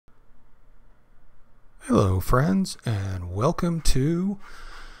Hello friends, and welcome to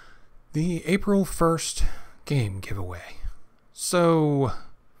the April 1st game giveaway. So,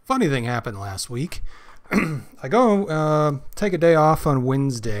 funny thing happened last week. I go take a day off on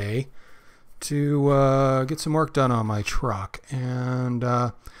Wednesday to get some work done on my truck, and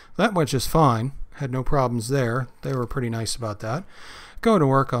that went just fine. Had no problems there. They were pretty nice about that. Go to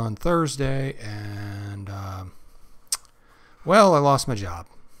work on Thursday, and well, I lost my job.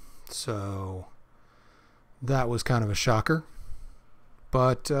 So that was kind of a shocker,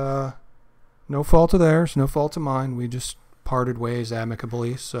 but no fault of theirs, no fault of mine. We just parted ways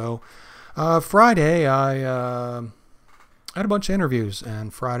amicably. So Friday, I had a bunch of interviews,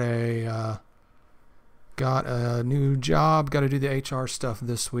 and Friday got a new job, got to do the HR stuff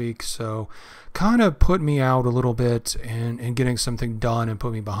this week, so kind of put me out a little bit in getting something done and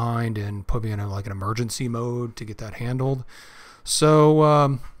put me behind and put me in like an emergency mode to get that handled.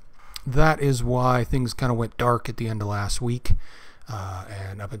 So that is why things kind of went dark at the end of last week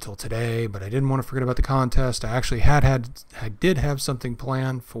and up until today, but I didn't want to forget about the contest. I actually did have something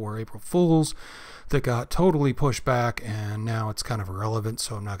planned for April Fools that got totally pushed back, and now it's kind of irrelevant,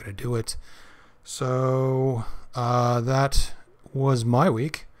 so I'm not going to do it. So that was my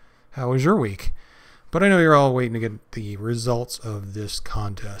week. How was your week? But I know you're all waiting to get the results of this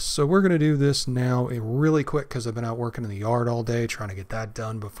contest. So we're going to do this now really quick because I've been out working in the yard all day trying to get that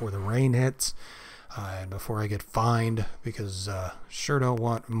done before the rain hits and before I get fined, because sure don't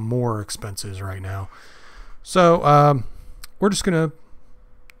want more expenses right now. So we're just going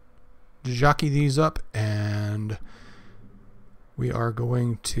to jockey these up, and we are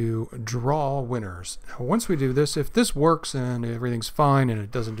going to draw winners. Now, once we do this, if this works and everything's fine and it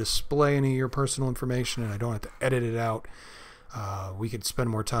doesn't display any of your personal information and I don't have to edit it out, we could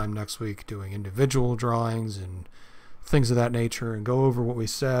spend more time next week doing individual drawings and things of that nature and go over what we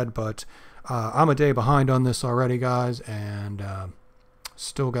said. But I'm a day behind on this already, guys, and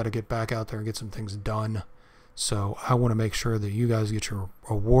still got to get back out there and get some things done. So I want to make sure that you guys get your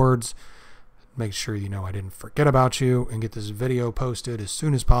awards. Make sure you know I didn't forget about you, and get this video posted as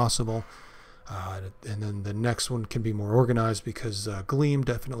soon as possible. And then the next one can be more organized, because Gleam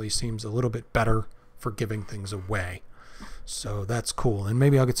definitely seems a little bit better for giving things away. So that's cool. And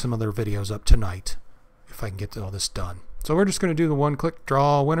maybe I'll get some other videos up tonight if I can get all this done. So we're just going to do the one-click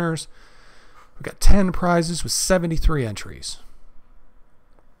draw winners. We've got 10 prizes with 73 entries.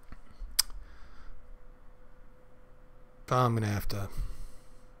 I'm going to have to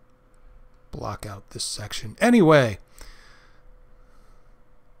block out this section. Anyway,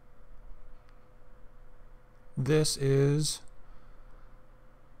 this is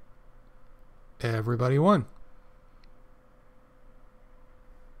everybody won.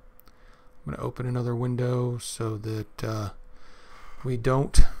 I'm going to open another window so that we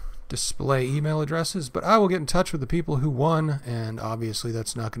don't display email addresses, but I will get in touch with the people who won, and obviously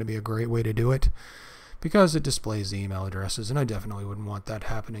that's not going to be a great way to do it because it displays the email addresses, and I definitely wouldn't want that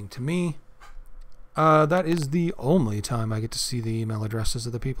happening to me. That is the only time I get to see the email addresses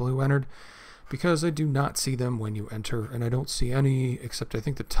of the people who entered, because I do not see them when you enter, and I don't see any except I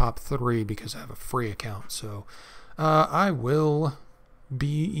think the top 3 because I have a free account. So I will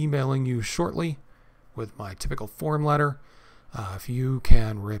be emailing you shortly with my typical form letter. If you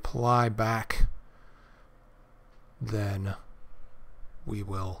can reply back, then we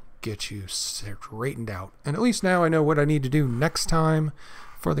will get you straightened out. And at least now I know what I need to do next time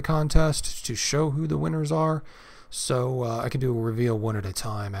for the contest to show who the winners are, so I can do a reveal one at a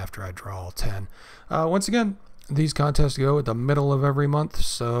time after I draw all 10. Once again, these contests go at the middle of every month,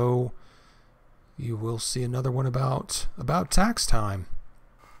 so you will see another one about tax time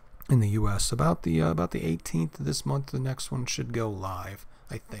in the US about the 18th of this month. The next one should go live,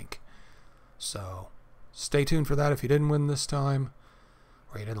 I think. So stay tuned for that. If you didn't win this time,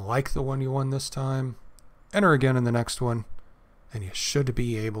 or you didn't like the one you won this time, enter again in the next one, and you should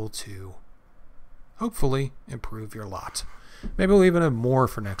be able to hopefully improve your lot. Maybe we'll even have more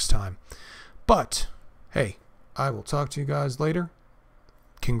for next time. But hey, I will talk to you guys later.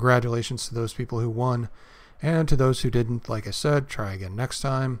 Congratulations to those people who won, and to those who didn't, like I said, try again next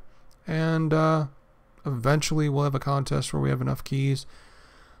time. And eventually we'll have a contest where we have enough keys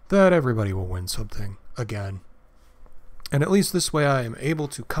that everybody will win something again. And at least this way I am able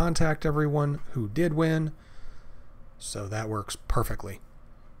to contact everyone who did win. So that works perfectly.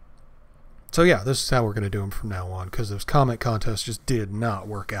 So yeah, this is how we're going to do them from now on, because those comment contests just did not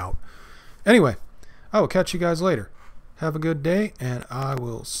work out. Anyway, I will catch you guys later. Have a good day, and I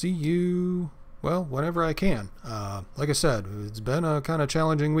will see you, well, whenever I can. Like I said, it's been a kind of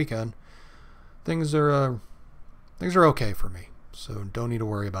challenging weekend. Things are okay for me, so don't need to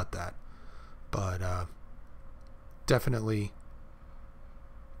worry about that. But definitely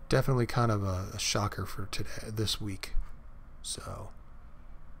kind of a shocker for this week. So,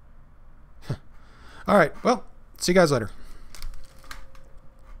 all right. Well, see you guys later.